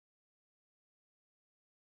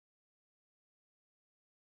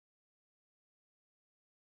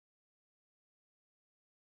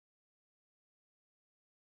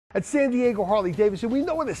At San Diego Harley-Davidson, we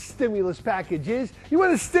know what a stimulus package is. You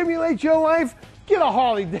want to stimulate your life? Get a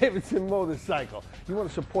Harley-Davidson motorcycle. You want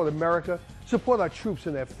to support America? Support our troops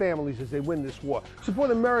and their families as they win this war.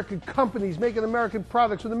 Support American companies making American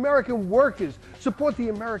products with American workers. Support the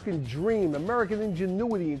American dream, American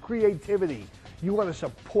ingenuity and creativity. You want to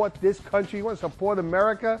support this country? You want to support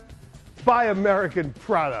America? Buy American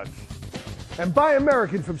products. And buy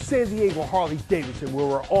American from San Diego Harley-Davidson, where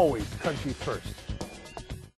we're always country first.